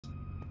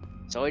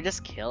So we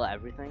just kill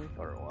everything,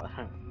 or what?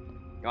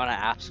 You wanna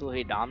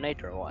absolutely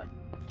dominate, or what?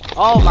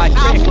 Oh my frick,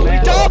 Absolutely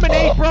man!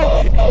 dominate, bro!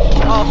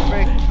 Oh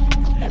frick!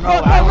 Bro,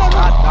 Run, I run, will run,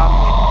 not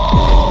dominate.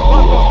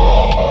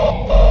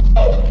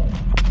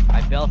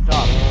 I built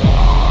up.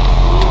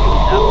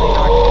 Definitely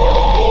not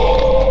kill.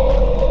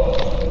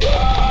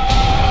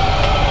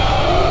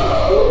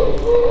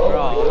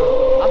 Bro,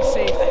 I'm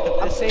safe.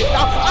 I'm safe.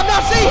 No, I'm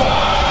not safe!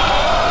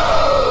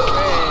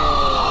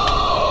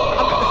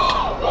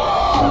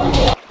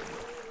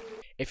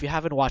 If you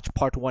haven't watched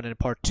part 1 and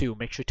part 2,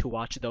 make sure to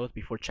watch those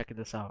before checking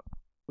this out.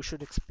 We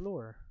should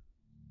explore.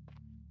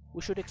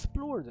 We should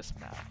explore this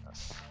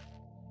madness.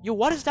 Yo,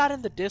 what is that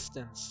in the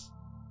distance?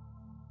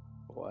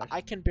 what?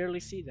 I can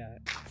barely see that.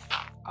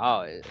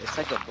 Oh, it's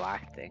like a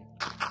black thing.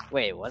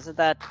 Wait, wasn't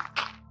that?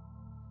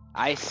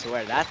 I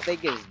swear, that thing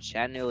is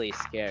genuinely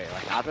scary.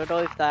 Like, I don't know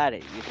if that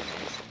even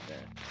is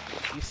there.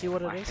 You see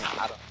what it is?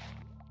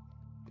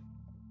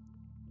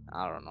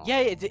 I don't know. Yeah,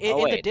 in the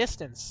wait.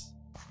 distance.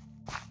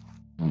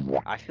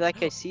 I feel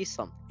like I see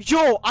something.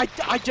 Yo, I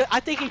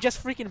think he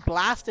just freaking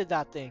blasted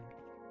that thing.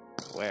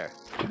 Where?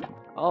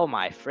 Oh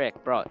my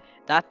frick, bro.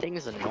 That thing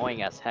is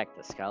annoying as heck,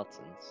 the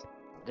skeletons.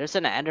 There's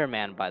an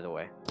Enderman, by the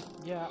way.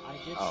 Yeah, I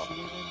did Oh. see it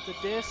in the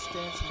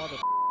distance. Mother.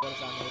 What is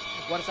that noise?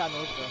 What is that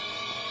noise, bro?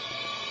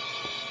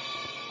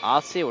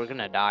 Honestly, we're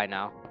gonna die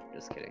now.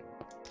 Just kidding.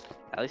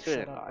 At least we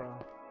Shut didn't up, die.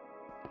 bro.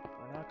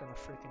 We're not gonna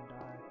freaking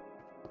die.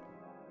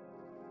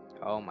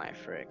 Oh my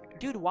frick.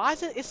 Dude, why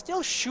is it? It's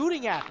still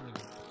shooting at me.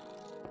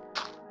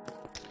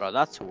 Bro,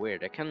 that's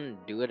weird. It can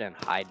do it in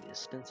high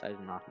distance. I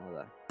did not know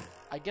that.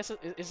 I guess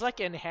it's like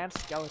an enhanced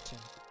skeleton.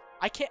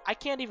 I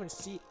can't even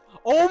see.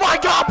 Oh my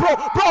god, bro,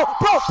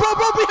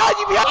 behind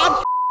you,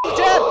 I'm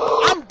dead.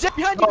 I'm dead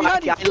behind you,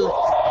 behind you.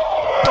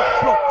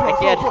 I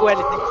can't do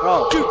anything,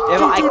 bro.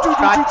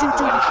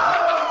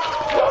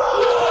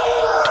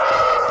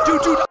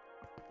 Dude.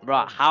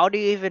 Bro, how do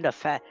you even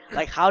defend?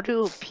 Like, how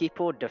do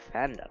people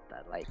defend at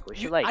that? Like, we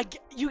should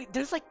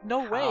There's like no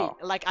way. How?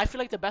 Like, I feel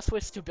like the best way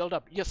is to build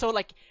up. Yeah, so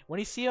like when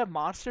you see a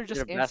monster,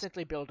 just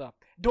instantly build up.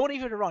 Don't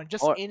even run.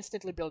 Just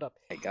instantly build up.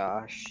 Oh my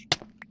gosh.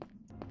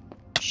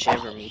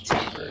 Shiver me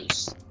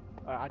timbers.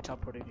 I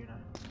teleported you now.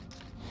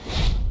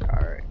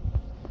 Alright.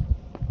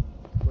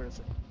 Where is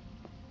it?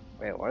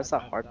 Wait, where's the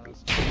heartbeat?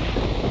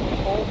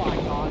 Oh my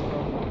god,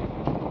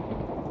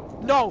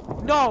 bro. No!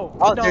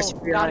 Oh, no! there's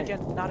Not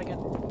again, not again.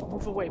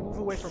 Move away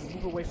from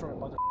it,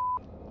 mother.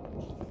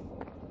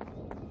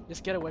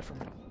 Just get away from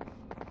it.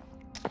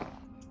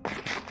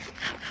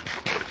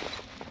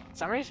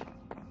 Sunrise?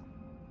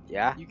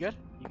 Yeah? You good?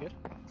 You good?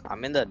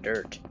 I'm in the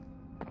dirt.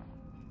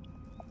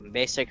 I'm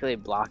basically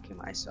blocking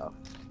myself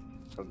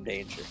from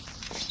danger.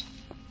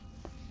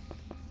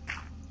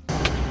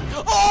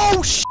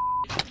 Oh sh!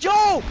 Yo!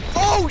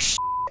 Oh sh!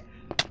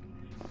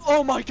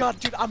 Oh my god,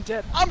 dude, I'm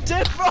dead. I'm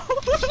dead, bro!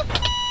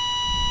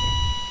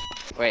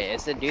 Wait,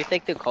 do you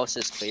think the coast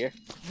is clear?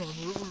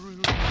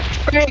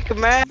 Frick,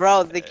 man!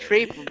 Bro, the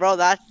creeper, bro,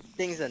 that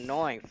thing's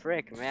annoying.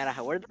 Frick, man.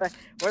 Where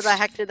the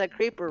heck did the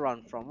creeper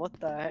run from? What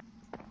the heck?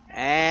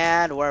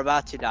 And we're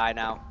about to die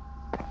now.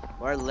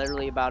 We're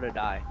literally about to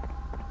die.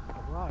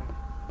 Alright.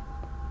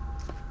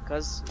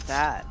 Cause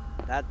that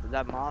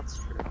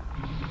monster.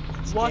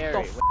 It's What scary. the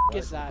f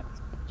is that?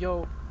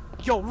 Yo,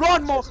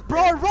 run, bro,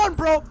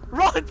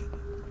 run!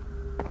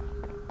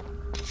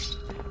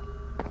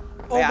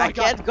 Oh Wait, my I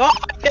god. can't go! I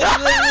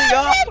can't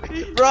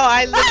literally go! Bro,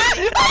 I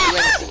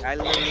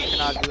literally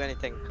cannot do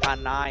anything.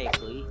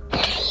 Canonically.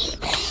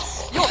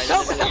 Yo,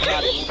 help me!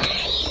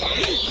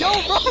 Yo,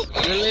 bro!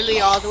 You're literally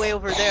all the way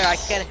over there. I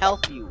can't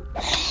help you.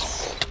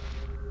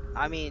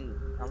 I mean,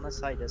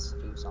 unless I just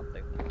do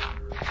something.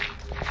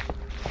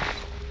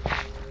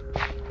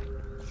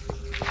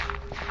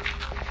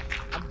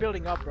 I'm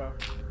building up, bro.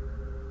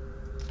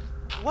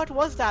 What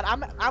was that?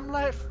 I'm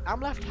left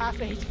half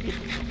HP.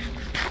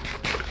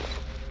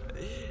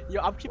 Yo,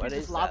 I'm keeping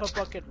this lava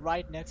bucket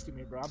right next to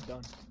me, bro. I'm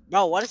done.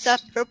 Bro, what is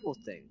that purple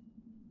thing?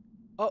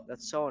 Oh,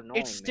 that's so annoying.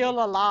 It's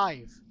still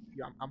alive.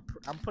 Yo,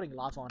 I'm putting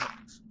lava on it.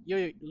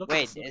 Yo, look.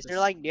 Wait, at this, is there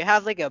like, do you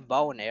have like a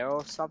bow and arrow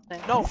or something?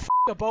 No, f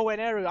a bow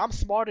and arrow. I'm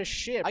smart as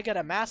shit. I got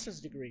a master's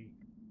degree.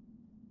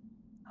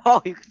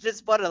 Oh, you could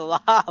just put a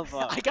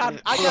lava. I got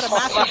a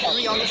master's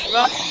degree on this.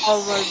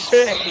 Oh my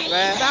god,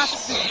 man.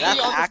 Master's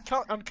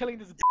degree on killing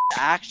this.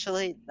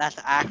 That's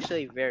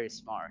actually very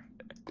smart.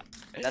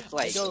 That's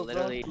like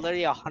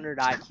literally 100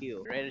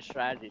 IQ. Greatest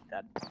strategy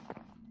that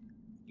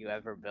you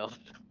ever built.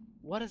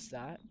 What is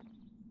that?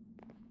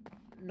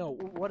 No,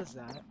 what is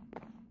that?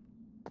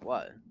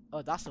 What?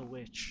 Oh, that's a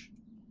witch.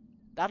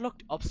 That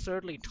looked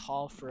absurdly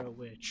tall for a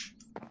witch.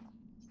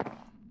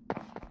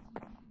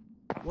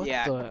 What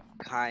the?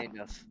 Kind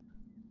of.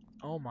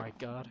 Oh my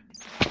god.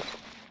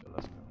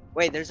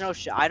 Wait, there's no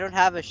I don't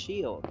have a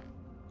shield.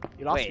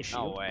 You lost your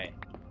shield? No way.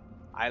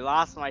 I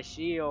lost my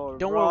shield.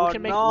 Don't bro, worry, we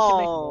can make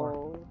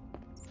more.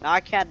 Now I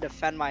can't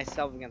defend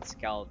myself against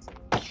skeletons.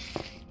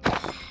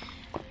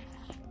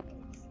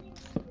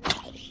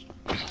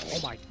 Oh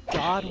my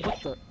god,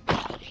 what the?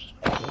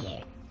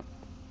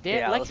 They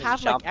Yeah, like let's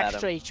have jump like at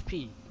extra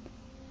HP.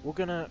 we're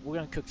gonna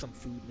cook some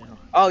food now.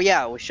 Oh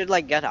yeah, we should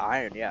like get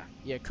iron. Yeah,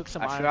 Yeah, cook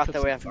some I iron. forgot Cook that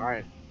some we have food.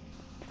 iron.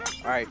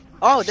 All right.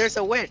 Oh, there's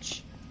a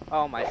witch.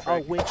 Oh my Oh,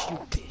 frick. witch, you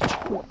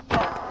bitch.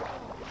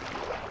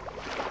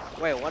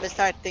 Wait, what is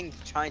that thing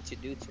trying to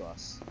do to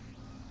us?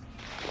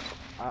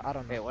 I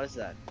don't know. Wait, what is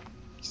that?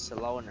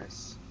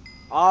 Slowness.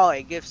 Oh,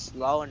 it gives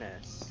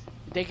slowness.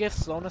 They give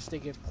slowness. They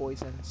give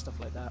poison, stuff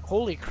like that.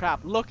 Holy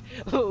crap! Look,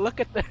 look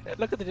at the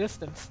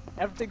distance.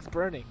 Everything's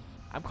burning.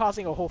 I'm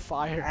causing a whole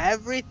fire.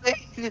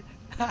 Everything.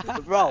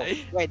 Bro,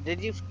 wait,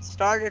 did you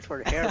start it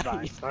or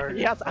Hereby started?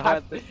 Yes,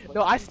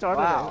 no, I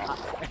started Wow.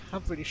 it.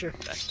 I'm pretty sure.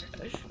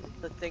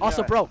 The thing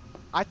Also, that- bro,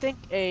 I think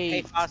Hey,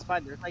 a.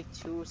 Fast5, there's like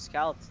 2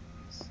 skeletons.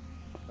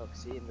 Look,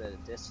 see in the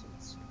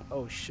distance.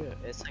 Oh shit.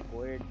 It's like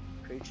weird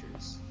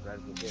creatures. Right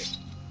over here.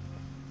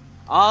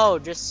 Oh,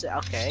 just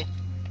okay.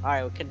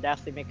 Alright, we can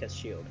definitely make a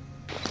shield.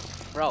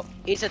 Bro,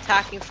 he's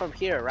attacking from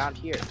here, around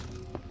here.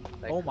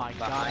 Like, Oh my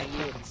god, I behind can't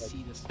you, even like,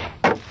 see this.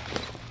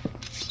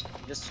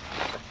 just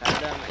defend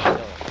him and kill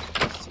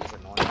him. He's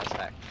annoying as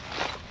heck.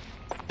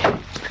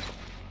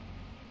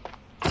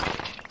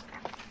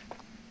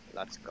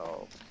 Let's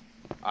go.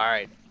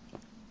 Alright.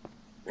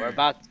 We're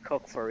about to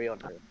cook for real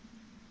now.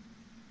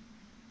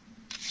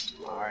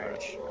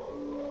 Orange.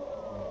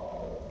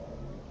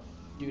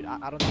 Dude,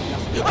 I don't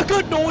think that's a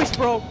good noise,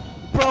 bro.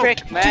 Bro,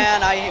 Frick, man,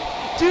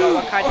 dude. Bro,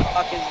 what kind of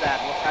fuck is that?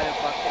 What kind of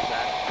fuck is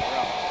that?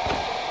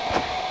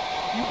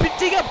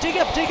 Dig up, dig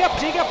up, dig up,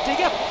 dig up,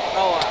 dig up.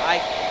 Bro,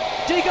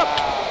 Dig up.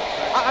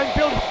 I'm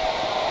building.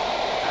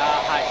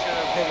 I should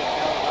have been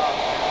built up.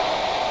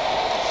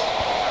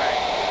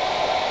 Alright.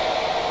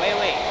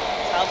 Wait.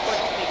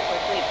 Teleport to me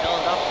quickly,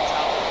 build up and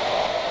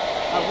teleport.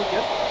 Are we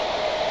good?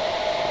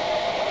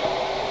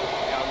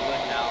 Yeah, I'm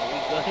good now.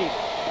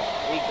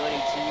 We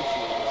goody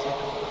two-shoes.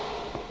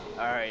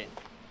 Alright.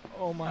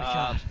 Oh my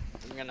god.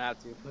 I'm gonna have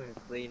to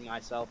clean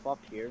myself up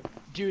here.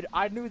 Dude,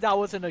 I knew that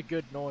wasn't a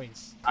good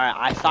noise. Alright,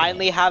 I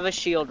finally have a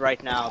shield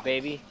right now,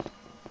 baby.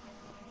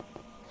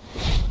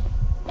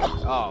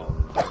 Oh.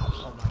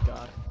 Oh my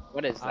god.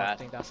 What is I don't that?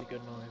 think that's a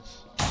good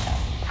noise.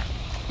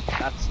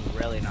 That's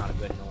really not a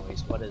good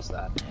noise. What is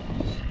that?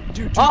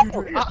 Dude,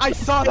 Oh! I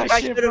saw that I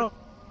shit, should've- bro.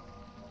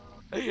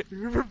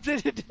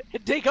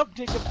 Dig up.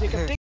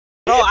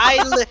 Bro,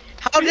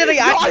 how did I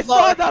Yo, I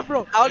saw that,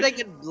 bro. How did I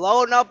get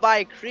blown up by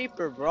a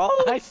creeper, bro?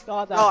 I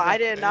saw that. No, bro. I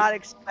did not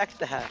expect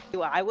that.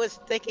 Dude, I was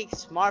thinking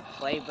smart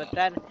play, but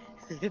then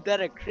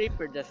then a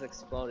creeper just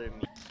exploded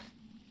me.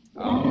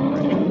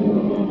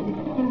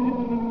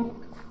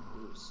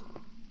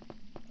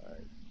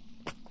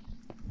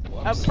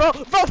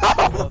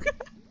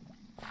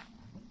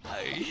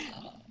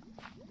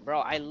 Bro. Bro,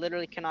 I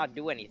literally cannot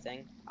do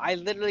anything.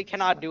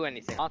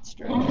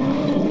 Monster.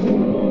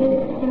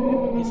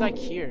 He's like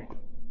here.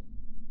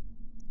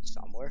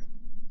 Somewhere.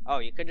 Oh,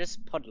 you could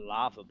just put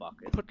lava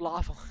bucket. Put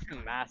lava.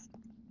 Massive.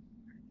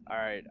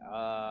 Alright,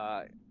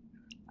 I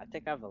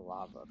think I have a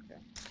lava, okay.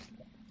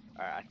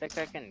 Alright, I think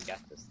I can get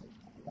this thing.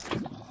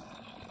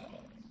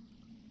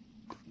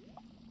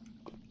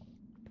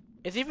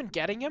 Is he even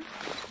getting him?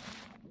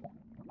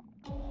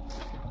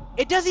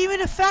 It doesn't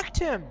even affect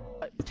him!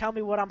 Tell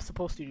me what I'm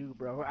supposed to do,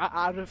 bro.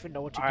 I don't even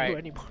know what to do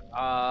anymore.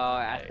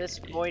 At this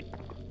point,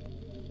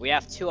 we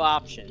have 2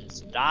 options.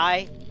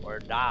 Die or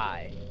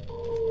die.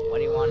 What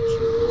do you want to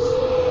choose?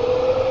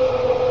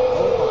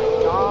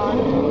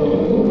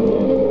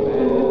 Oh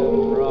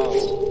Man, bro.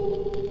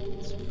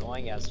 It's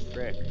annoying as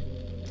frick.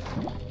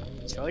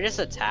 Should we just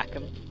attack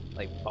him?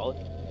 Like both?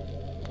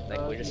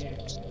 Like we just... yeah.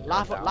 down.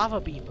 Lava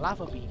beam.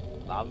 Lava beam?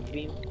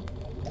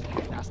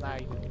 That's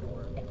not even gonna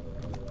work.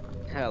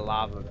 A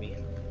lava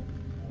beam.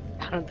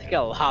 I don't think a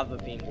lava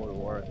beam would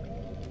work.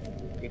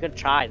 You could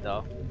try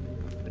though.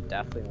 But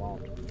definitely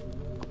won't.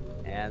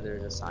 And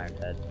there's a siren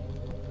head.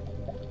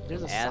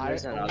 There's a And siren.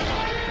 there's another Oh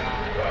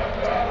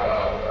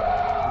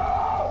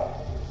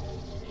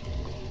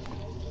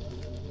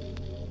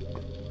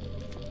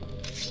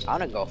my I'm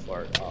gonna go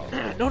for it. Oh.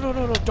 god. No,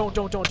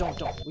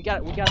 don't. We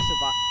gotta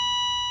survive.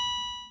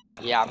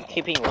 Yeah, I'm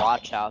keeping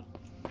watch out.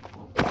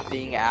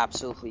 Being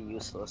absolutely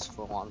useless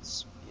for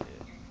once.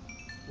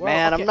 Well,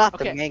 Man, okay, I'm not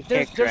okay. the main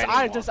There's character iron,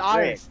 anymore. there's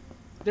iron. Frick.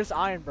 There's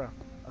iron, bro.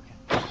 Okay.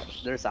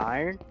 There's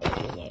iron?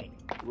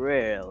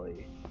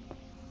 Really?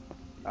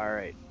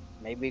 Alright.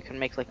 Maybe you can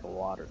make like a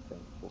water thing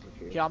over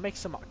here. Here, I'll make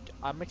some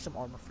armor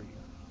for you.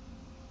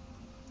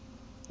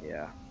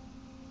 Yeah.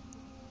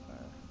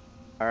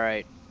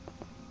 Alright.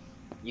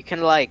 You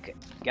can like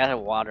get a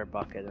water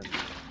bucket and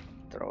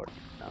throw it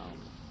down.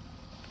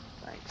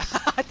 Thanks.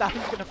 I thought he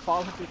was gonna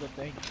fall into the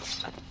thing.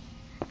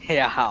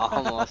 Yeah,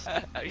 almost.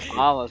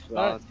 Almost fell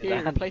Alright, into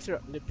here, that. replace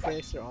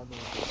your armor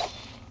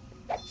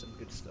with some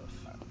good stuff.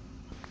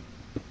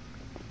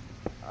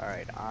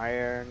 Alright,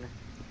 iron,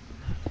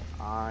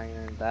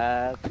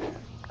 that, and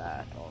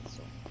that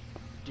also.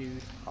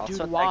 Dude, Also, dude,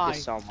 thank why? you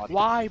so much.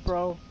 Why,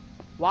 bro?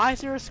 Why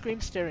is there a scream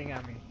staring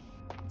at me?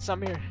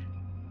 Samir.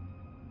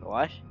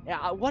 What?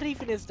 Yeah, what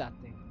even is that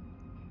thing?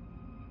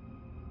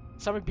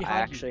 Samir, behind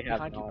I actually you. have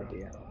Behind no you, bro.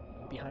 idea.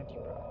 Behind you,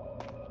 bro.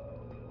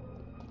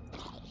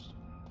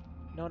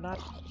 No, not.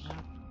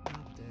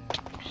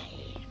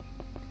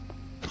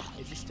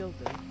 still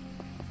there.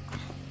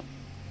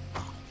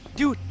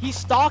 Dude, he's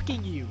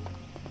stalking you.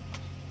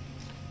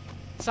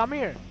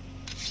 Samir,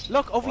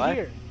 look over What?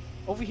 here.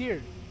 Over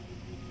here.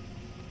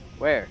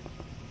 Where?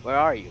 Where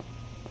are you?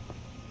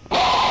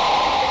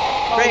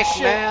 Oh, Frick,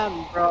 shit.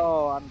 man,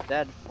 bro. I'm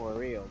dead for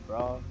real,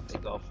 bro. We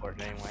go for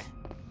it anyway.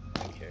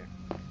 Okay.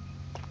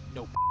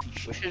 No.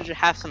 We should just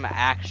have some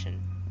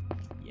action.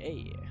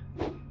 Yeah.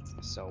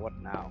 So what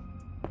now?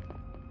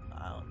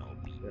 I don't know,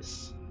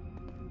 bees.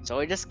 So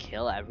we just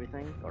kill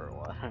everything, or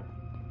what?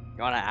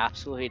 You wanna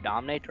absolutely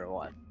dominate, or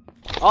what?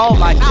 Oh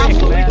my frick,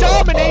 Absolutely man.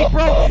 dominate,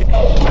 bro!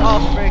 Oh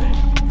frick.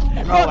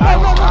 Bro, Run, I run,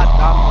 will run, not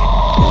dominate.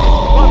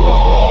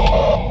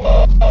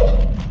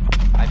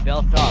 I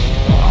built up.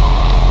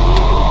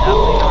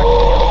 Definitely not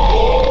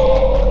kill.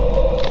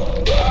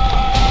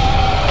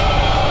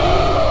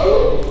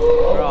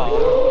 Bro.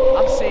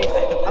 I'm safe.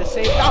 I'm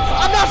safe. No,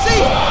 I'm not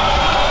safe!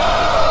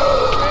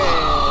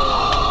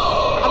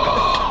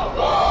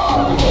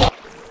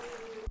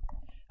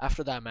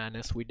 After that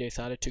madness, we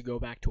decided to go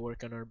back to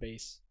work on our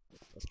base.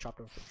 Let's chop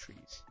down some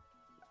trees.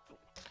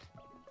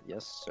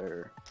 Yes,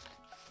 sir.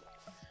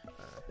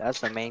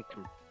 That's the main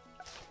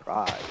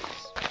prize.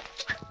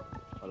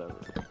 Whatever.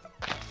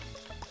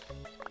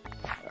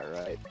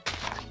 Alright.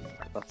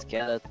 Let's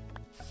get it.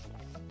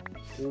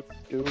 I don't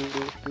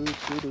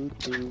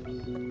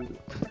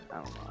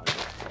know.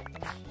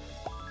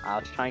 I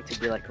was trying to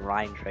be like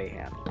Ryan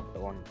Trahan. The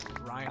one.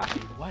 Ryan,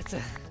 what?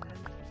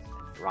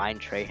 Ryan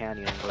Trahan,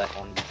 you know that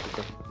one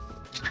YouTuber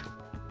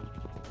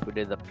who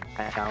did the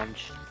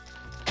challenge.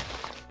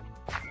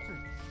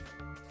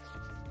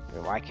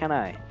 Wait, why can't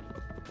I?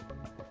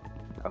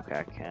 Okay,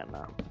 I can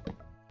now.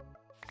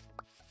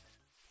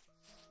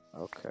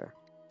 Okay.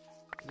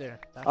 There.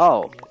 That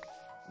Oh. should be it.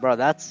 Bro,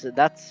 that's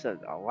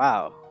oh,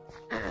 wow.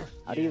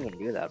 How do you even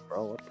do that,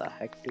 bro? What the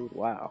heck, dude?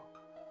 Wow.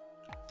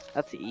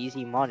 That's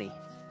easy money.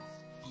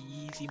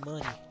 Easy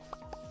money.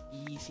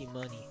 Easy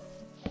money.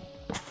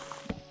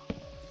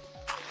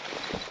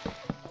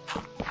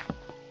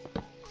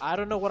 I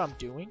don't know what I'm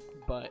doing,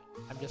 but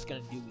I'm just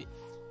gonna do it.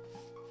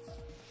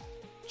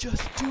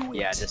 Just do it!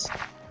 Yeah, just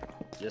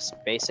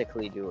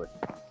basically do it.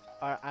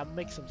 Alright, I'll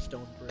make some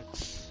stone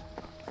bricks.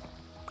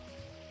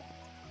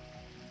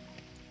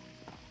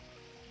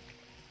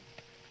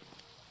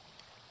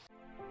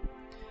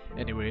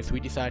 Anyways, we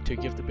decided to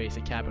give the base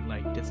a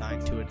cabin-like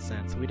design to it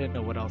since we didn't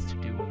know what else to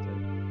do with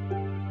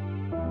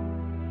it.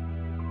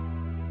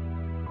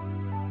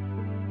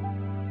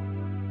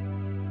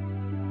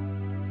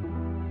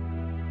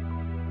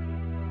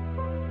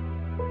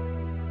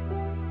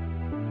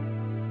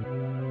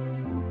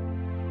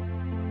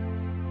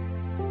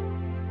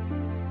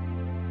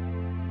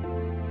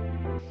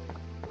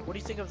 What do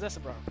you think of this,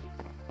 bro?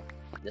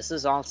 This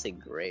is honestly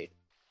great.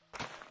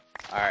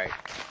 Alright.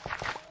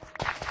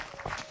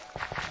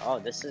 Oh,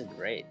 this is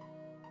great.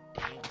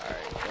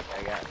 Alright, look,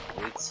 I got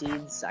wheat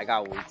seeds. I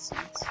got wheat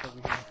seeds.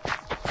 Over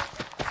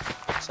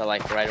here. So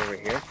like right over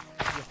here?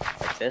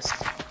 Like this?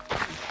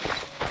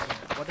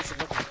 What does it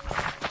look like?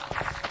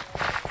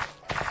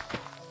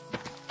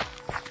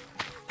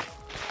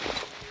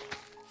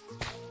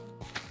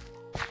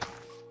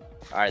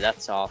 Alright,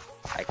 that's all.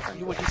 I can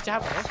You would used to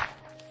have more?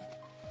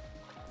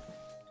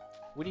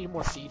 We need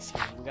more seeds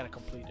here. We gotta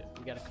complete it.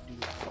 We gotta do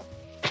it.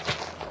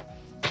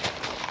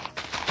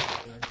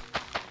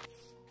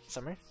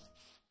 Summer?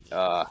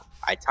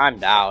 I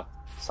timed out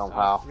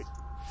somehow.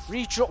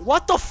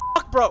 What the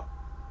fuck, bro?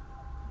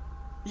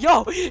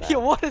 Yo, yo,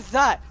 what is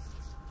that?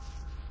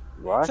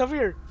 What?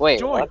 Samir, Wait,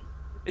 join. what?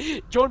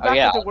 Join back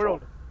yeah, to the I'll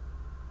world.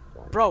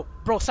 join. Bro,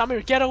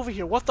 Samir, get over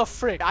here. What the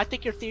frick? I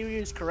think your theory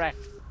is correct.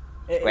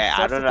 It Wait, I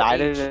starts don't with know. the I H.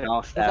 didn't know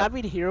if Does that. that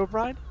mean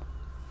Herobrine?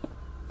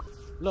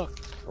 Look.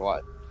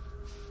 What?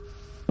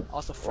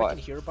 Also, What?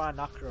 freaking Herobrine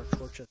knocked our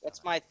torch.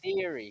 That's my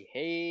theory.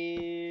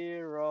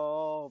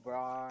 Hero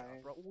Brian.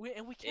 Bro,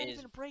 and we can't Is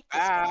even break this.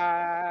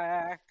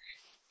 back.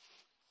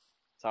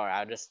 Sorry,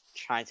 I'm just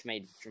trying to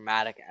make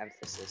dramatic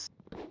emphasis.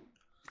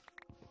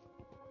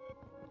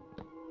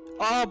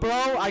 Oh, bro,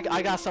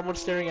 I got someone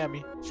staring at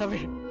me.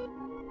 Samir.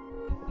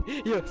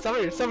 Yo,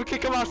 Samir, can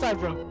come outside,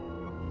 bro.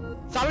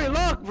 Samir,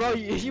 look, bro,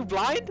 you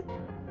blind?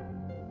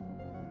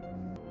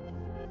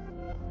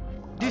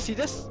 Do you see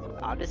this?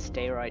 I'll just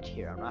stay right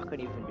here. I'm not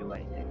gonna even do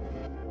anything.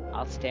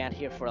 I'll stand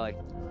here for like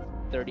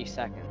 30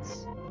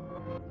 seconds.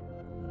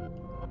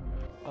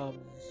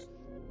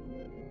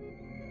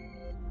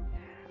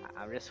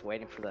 I'm just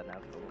waiting for that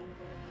inevitable.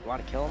 You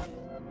wanna kill him?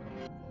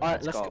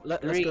 Alright, let's go.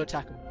 let's Three. go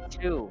attack him.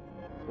 2,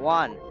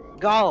 1,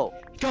 go!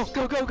 Go,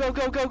 go, go, go,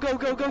 go, go, go,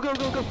 go, go, go,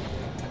 go, go!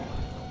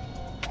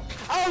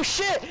 Oh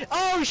shit!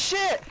 Oh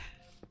shit!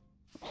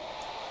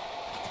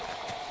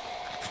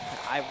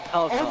 I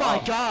felt Oh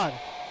my god!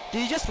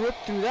 Did you just rip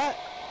through that?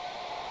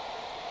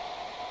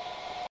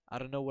 I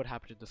don't know what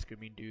happened to the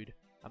screaming dude.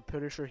 I'm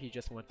pretty sure he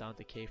just went down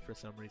the cave for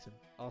some reason.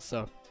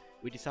 Also,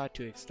 we decided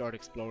to start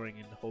exploring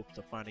in the hopes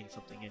of finding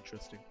something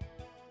interesting.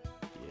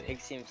 Yeah. Pig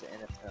seems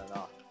innocent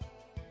enough.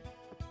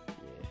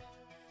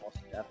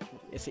 Yeah.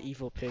 It's an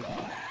evil pig.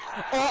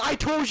 Oh, I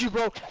told you,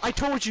 bro! I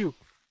told you!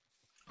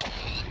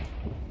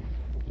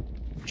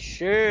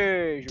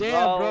 Sheesh,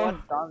 Damn, bro.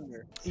 What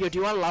thunder? Yo, do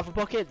you want a lava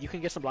bucket? You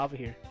can get some lava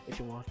here if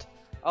you want.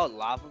 Oh,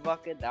 lava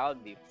bucket? That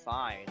would be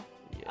fine.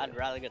 Yeah. I'd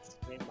rather get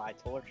skinned by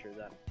torture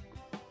than.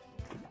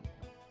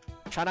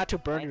 Try not to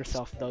burn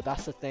yourself though.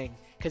 That's the thing,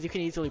 because you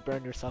can easily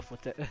burn yourself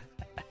with it.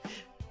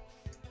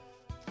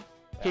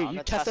 Here, you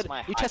test it.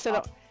 You test it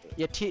out.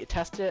 Yeah,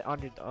 test it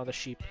on the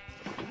sheep.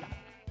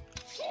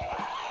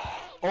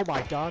 Oh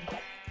my god.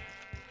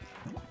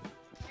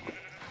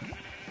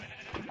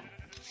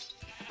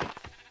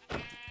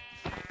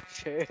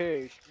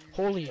 Sheesh.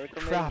 Holy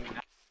crap.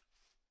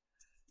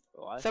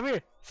 What?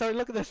 Samir, sorry,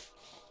 look at this.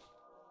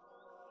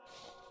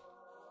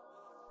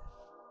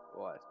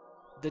 What?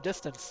 The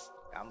distance.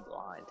 I'm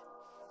blind.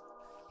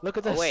 Look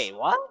at this. Oh, wait,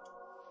 what?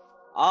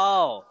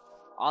 Oh,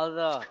 all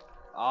the.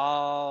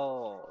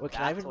 Oh. Wait,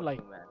 can I that's even, what like-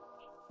 you meant.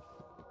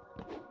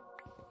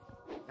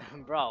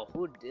 Bro,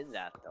 who did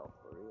that though,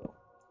 for real?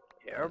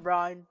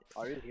 Herobrine,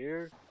 are you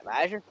here?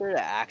 Imagine if there's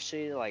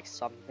actually like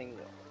something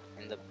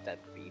in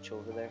that beach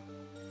over there.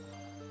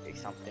 Like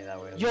something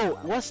that way. Yo,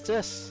 what's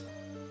this?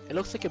 It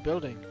looks like a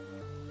building.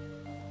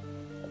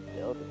 A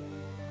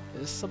building.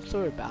 Is this some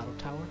sort of battle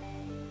tower?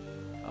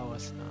 Oh,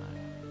 it's not.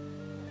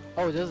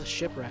 Oh, there's a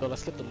shipwreck. So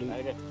let's get the loot.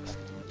 Okay.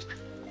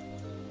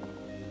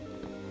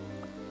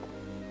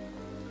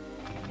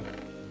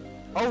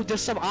 Oh,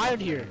 there's some iron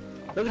here.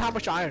 Look at how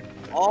much iron.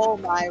 Oh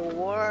my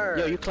word!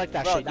 Yo, you collect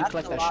that bro, shit. You that's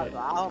collect a that lot, shit.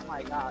 bro. Oh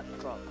my god,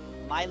 bro.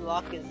 My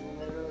luck is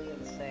literally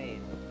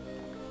insane.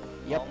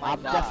 Yep, Oh my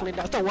I'm God. definitely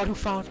not the one who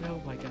found it.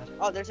 Oh my god.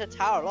 Oh, there's a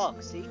tower.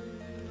 Look, see?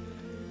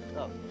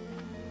 Look.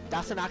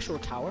 That's an actual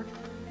tower?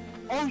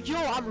 Oh, yo,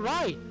 I'm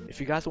right! If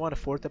you guys want a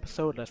 4th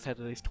episode, let's have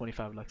at least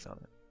 25 likes on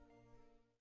it.